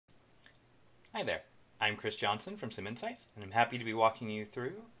Hi there, I'm Chris Johnson from SimInsights, and I'm happy to be walking you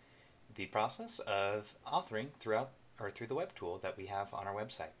through the process of authoring through the web tool that we have on our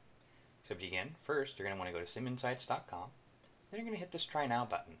website. So to begin, first you're going to want to go to siminsights.com, then you're going to hit this Try Now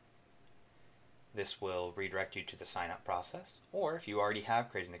button. This will redirect you to the sign up process, or if you already have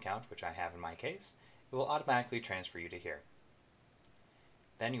created an account, which I have in my case, it will automatically transfer you to here.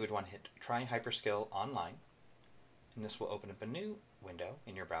 Then you would want to hit Try Hyperskill Online, and this will open up a new window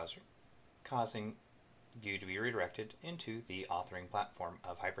in your browser, causing you to be redirected into the authoring platform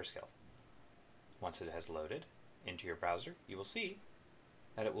of Hyperskill. Once it has loaded into your browser, you will see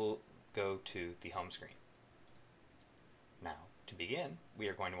that it will go to the home screen. Now, to begin, we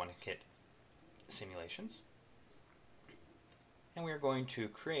are going to want to hit Simulations, and we are going to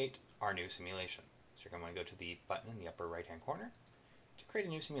create our new simulation. So you're going to want to go to the button in the upper right hand corner to create a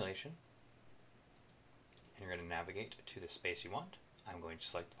new simulation, and you're going to navigate to the space you want. I'm going to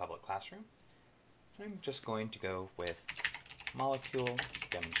select the public classroom, and I'm just going to go with molecule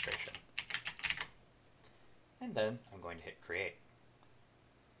demonstration. And then I'm going to hit create.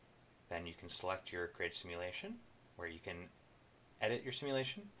 Then you can select your created simulation, where you can edit your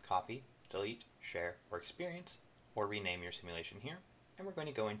simulation, copy, delete, share, or experience, or rename your simulation here. And we're going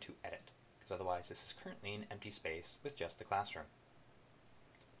to go into edit, because otherwise this is currently an empty space with just the classroom.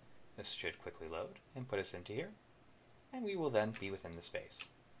 This should quickly load and put us into here, and we will then be within the space.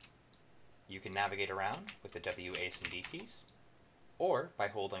 You can navigate around with the W, A, and D keys, or by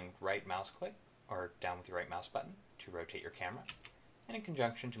holding right mouse click or down with your right mouse button to rotate your camera, and in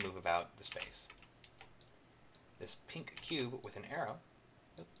conjunction to move about the space. This pink cube with an arrow,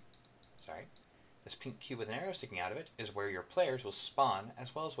 this pink cube with an arrow sticking out of it is where your players will spawn,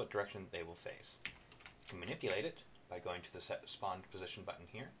 as well as what direction they will face. You can manipulate it by going to the Set Spawn Position button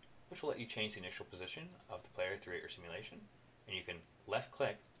here, which will let you change the initial position of the player throughout your simulation, and you can left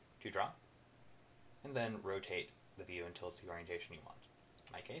click to draw, and then rotate the view until it's the orientation you want.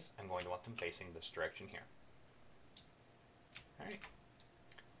 In my case, I'm going to want them facing this direction here. Alright.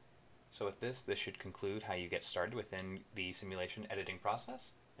 So with this should conclude how you get started within the simulation editing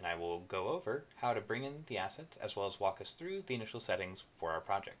process, and I will go over how to bring in the assets as well as walk us through the initial settings for our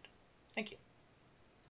project. Thank you.